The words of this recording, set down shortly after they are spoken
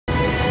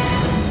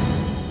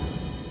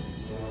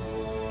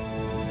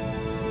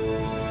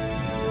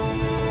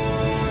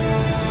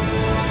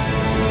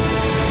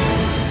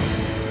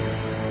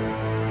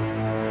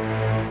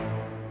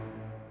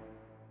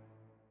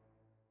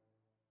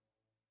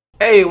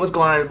Hey, what's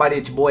going on everybody?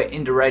 It's your boy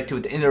Indirect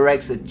with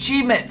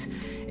Indirectsachievement.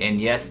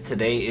 And yes,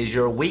 today is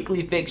your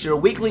weekly fix, your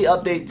weekly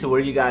update to where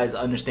you guys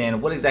understand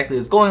what exactly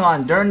is going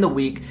on during the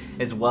week,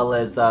 as well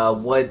as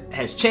what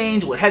has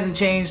changed, what hasn't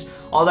changed,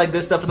 all that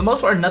good stuff. For the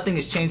most part, nothing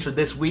has changed for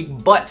this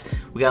week, but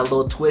we got a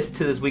little twist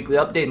to this weekly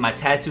update. My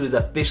tattoo is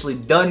officially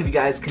done, if you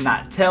guys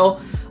cannot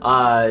tell.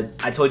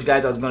 I told you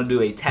guys I was going to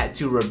do a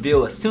tattoo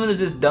reveal as soon as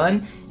it's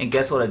done, and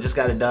guess what? I just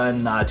got it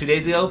done 2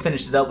 days ago,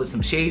 finished it up with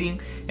some shading,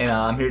 and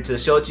I'm here to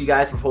show it to you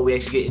guys before we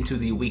actually get into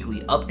the weekly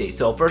update.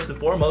 So first and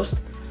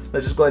foremost,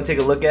 let's just go ahead and take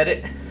a look at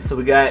it. So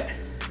we got,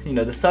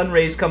 the sun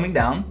rays coming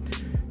down.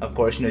 Of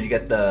course, you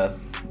got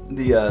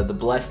the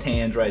blessed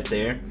hands right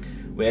there.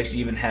 We actually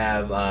even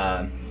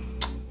have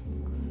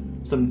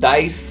some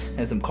dice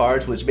and some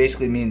cards, which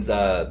basically means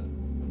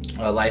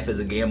life is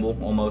a gamble,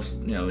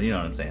 almost. You know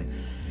what I'm saying.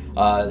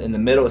 In the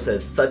middle, it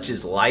says "such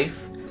is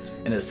life."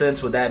 In a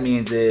sense, what that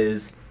means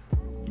is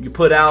you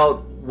put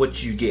out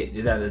what you get.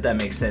 If that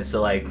makes sense.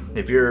 So, like,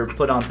 if you're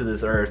put onto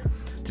this earth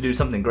to do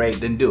something great,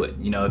 then do it.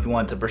 If you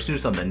want to pursue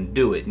something,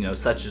 do it.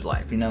 Such is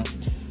life.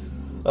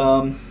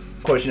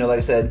 Of course, like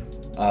I said,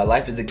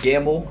 life is a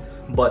gamble,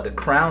 but the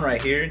crown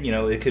right here,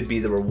 it could be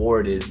the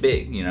reward is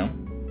big.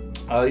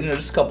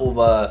 Just a couple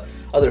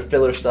of other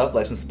filler stuff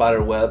like some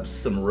spider webs,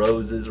 some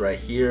roses right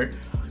here.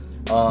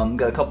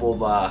 Got a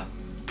couple of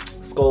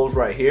skulls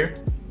right here.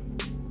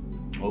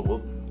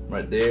 Oh,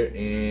 right there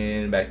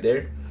and back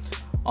there.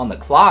 On the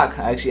clock,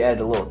 I actually added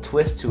a little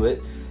twist to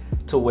it,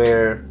 to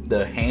where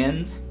the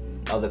hands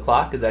of the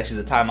clock is actually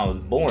the time I was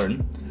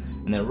born,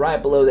 and then right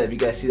below that, if you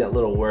guys see that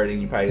little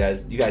wording, you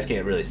guys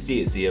can't really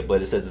see it,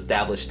 but it says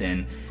established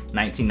in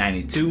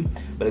 1992.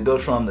 But it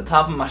goes from the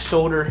top of my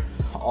shoulder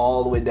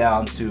all the way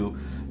down to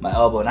my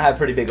elbow, and I have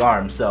pretty big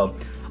arms, so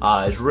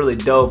it's really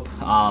dope.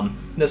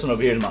 This one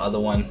over here is my other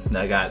one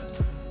that I got,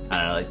 I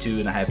don't know, like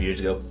 2.5 years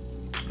ago.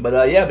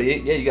 But yeah,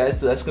 you guys,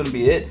 so that's gonna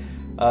be it.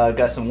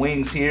 Got some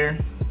wings here,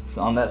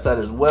 so on that side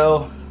as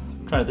well.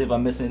 I'm trying to think if I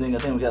missed anything. I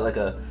think we got like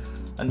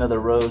another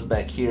rose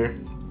back here.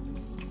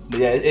 But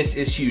yeah, it's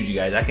huge, you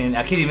guys. I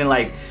can't even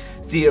like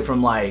see it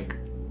from like,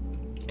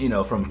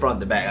 from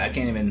front to back. I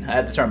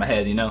have to turn my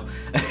head,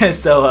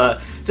 so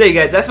you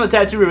guys, that's my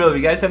tattoo reveal. If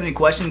you guys have any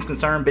questions,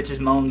 concerns, bitches,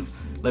 moans,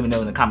 let me know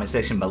in the comment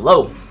section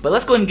below. But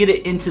let's go ahead and get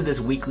it into this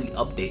weekly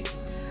update.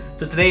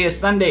 So today is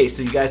Sunday,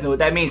 so you guys know what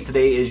that means.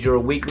 Today is your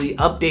weekly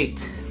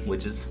update,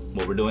 which is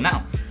what we're doing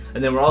now.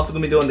 And then we're also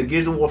gonna be doing the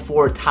Gears of War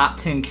 4 top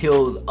 10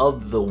 kills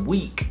of the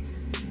week.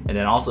 And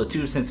then also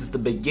too, since it's the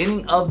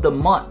beginning of the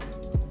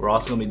month, we're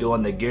also gonna be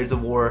doing the Gears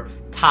of War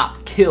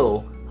top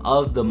kill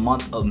of the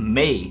month of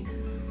May.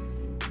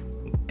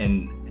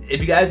 And if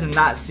you guys have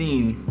not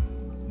seen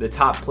the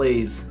top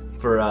plays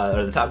for,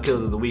 or the top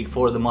kills of the week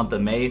for the month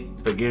of May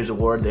for Gears of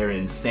War, they're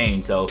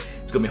insane. So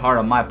it's gonna be hard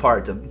on my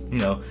part to,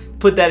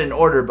 put that in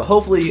order, but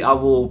hopefully I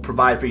will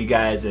provide for you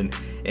guys and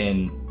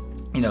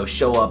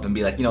show up and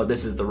be like,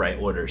 this is the right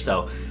order.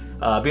 So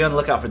be on the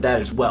lookout for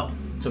that as well.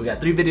 So we got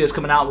 3 videos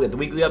coming out. We got the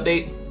weekly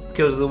update,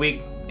 kills of the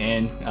week,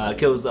 and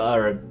kills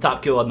or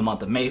top kill of the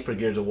month of May for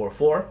Gears of War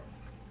 4.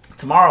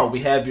 Tomorrow we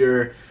got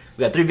 3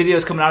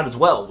 videos coming out as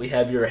well. We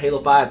have your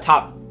Halo 5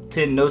 top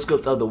 10 no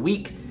scopes of the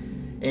week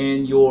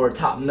and your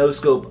top no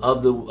scope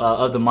of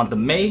the month of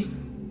May.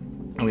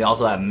 And we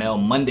also have Mail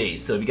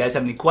Mondays. So if you guys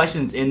have any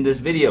questions in this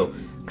video,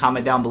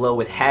 comment down below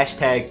with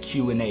hashtag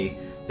Q&A.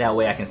 That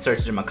way I can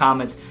search through my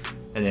comments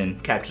and then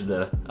capture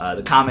the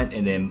comment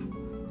and then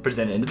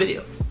present it in the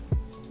video.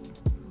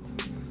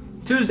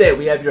 Tuesday,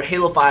 we have your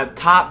Halo 5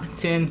 top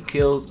 10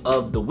 kills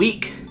of the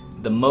week,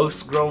 the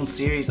most grown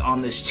series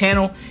on this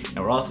channel,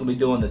 and we're also gonna be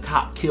doing the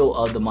top kill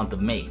of the month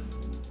of May.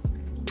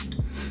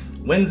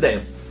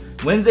 Wednesday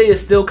is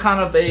still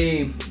kind of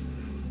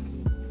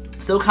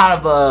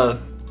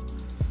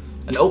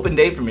an open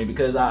day for me,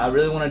 because I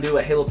really want to do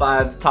a Halo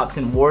 5 top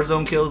 10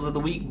 Warzone kills of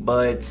the week,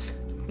 but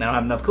I don't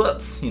have enough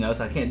clips,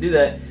 so I can't do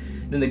that.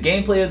 Then the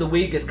gameplay of the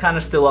week is kind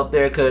of still up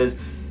there, because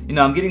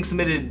I'm getting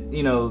submitted,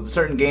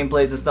 certain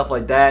gameplays and stuff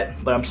like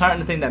that, but I'm starting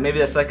to think that maybe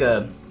that's like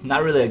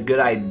not really a good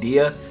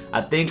idea.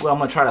 I think what I'm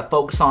gonna try to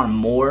focus on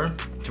more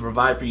to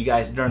provide for you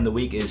guys during the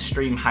week is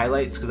stream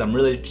highlights, because I'm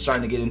really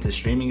starting to get into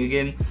streaming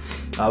again.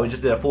 We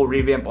just did a full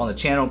revamp on the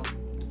channel,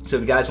 so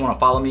if you guys want to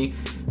follow me,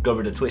 go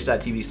over to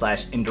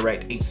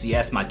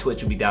twitch.tv/IndirectHCS. My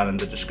Twitch will be down in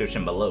the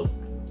description below.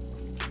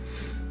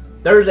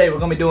 Thursday, we're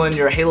gonna be doing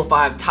your Halo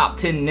 5 top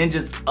 10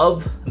 ninjas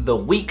of the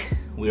week.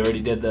 We already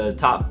did the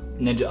top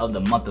ninja of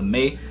the month of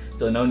May,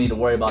 so no need to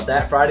worry about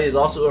that. Friday is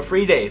also a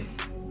free day.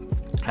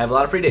 I have a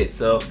lot of free days,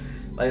 so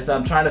like I said,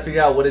 I'm trying to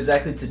figure out what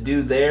exactly to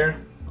do there.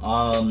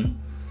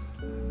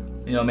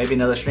 Maybe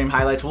another stream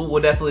highlights.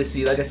 We'll definitely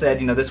see. Like I said,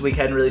 this week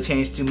hadn't really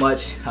changed too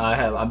much.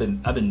 I've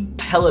been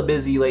hella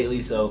busy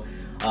lately, so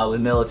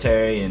with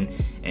military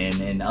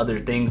and other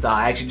things.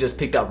 I actually just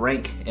picked up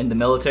rank in the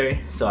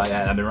military, so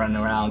I've been running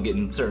around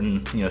getting certain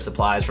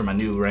supplies for my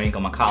new rank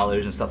on my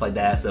collars and stuff like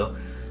that. So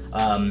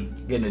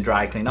getting it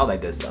dry clean, all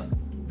that good stuff.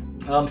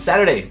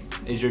 Saturday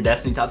is your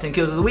Destiny top 10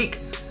 kills of the week.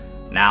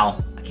 Now,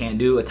 I can't can't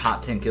do a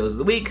top 10 kills of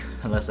the week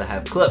unless I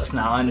have clips.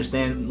 Now I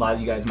understand a lot of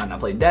you guys might not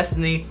play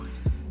Destiny.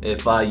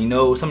 If you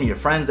know some of your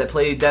friends that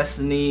play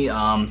Destiny,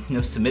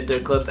 submit their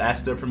clips,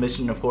 ask their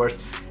permission, of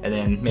course, and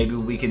then maybe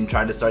we can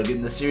try to start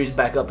getting the series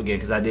back up again,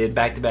 because I did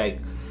back-to-back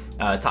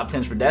top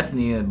 10s for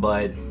Destiny,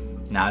 but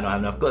now I don't have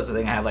enough clips. I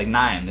think I have like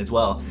 9 as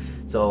well.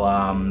 So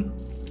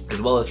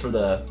as well as for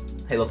the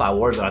Halo 5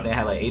 Warzone, I think I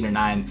had like 8 or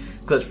 9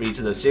 clips for each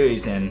of those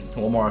series, and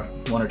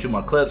one or two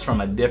more clips from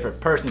a different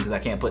person, because I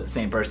can't put the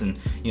same person,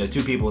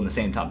 2 people in the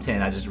same top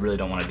 10. I just really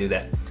don't want to do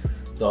that.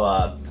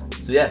 So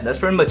yeah, that's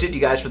pretty much it,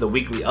 you guys, for the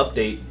weekly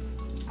update.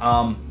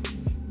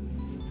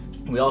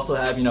 We also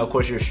have, of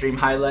course, your stream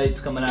highlights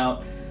coming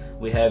out.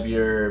 I'm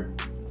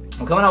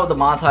coming out with a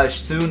montage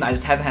soon. I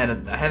just haven't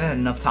had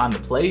enough time to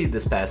play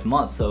this past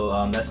month,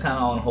 so that's kind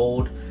of on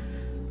hold.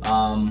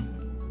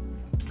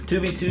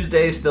 2B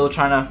Tuesday, still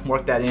trying to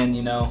work that in,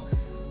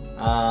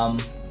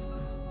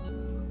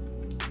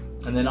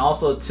 and then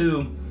also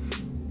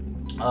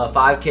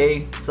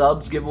 5K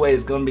subs giveaway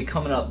is going to be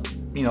coming up,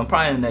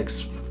 probably in the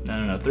next, I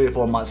don't know, 3 or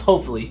 4 months,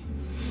 hopefully.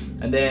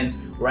 And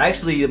then we're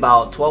actually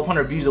about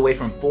 1,200 views away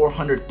from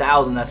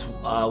 400,000. That's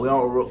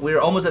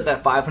we're almost at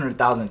that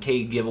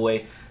 500,000K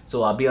giveaway,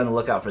 so I'll be on the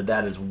lookout for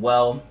that as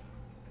well.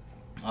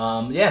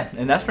 Yeah,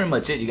 and that's pretty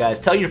much it, you guys.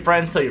 Tell your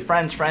friends, tell your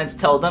friends' friends,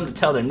 tell them to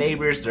tell their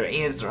neighbors, their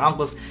aunts, their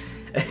uncles,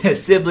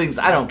 siblings,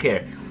 I don't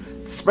care.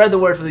 Spread the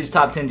word for these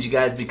top 10s, you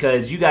guys,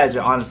 because you guys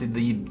are honestly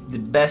the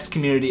best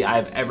community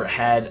I've ever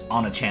had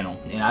on a channel,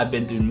 and I've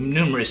been through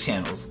numerous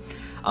channels.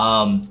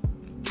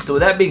 So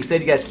with that being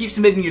said, you guys, keep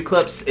submitting your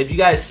clips. If you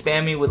guys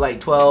spam me with like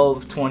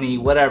 12, 20,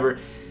 whatever,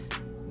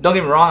 don't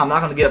get me wrong, I'm not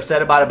going to get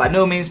upset about it by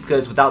no means,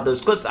 because without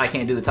those clips, I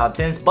can't do the top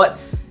 10s, but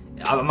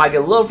I might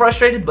get a little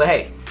frustrated, but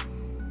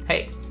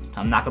hey,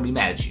 I'm not going to be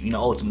mad at you,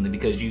 ultimately,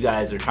 because you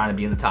guys are trying to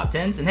be in the top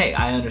 10s, and hey,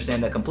 I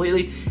understand that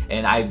completely,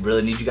 and I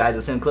really need you guys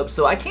to send clips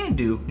so I can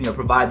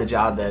provide the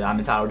job that I'm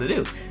entitled to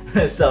do.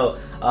 So,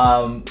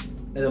 I'm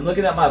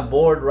looking at my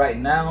board right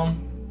now.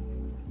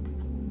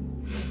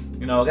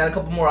 I got a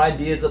couple more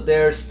ideas up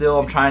there. Still,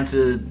 I'm trying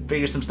to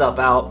figure some stuff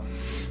out.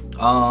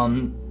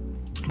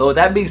 But with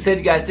that being said,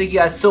 you guys, thank you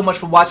guys so much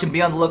for watching.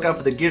 Be on the lookout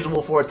for the Gears of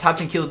War 4 top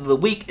 10 kills of the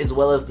week, as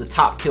well as the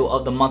top kill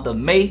of the month of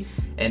May.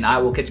 And I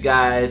will catch you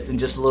guys in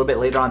just a little bit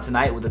later on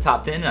tonight with the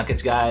top 10. And I'll catch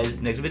you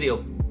guys next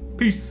video.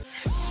 Peace.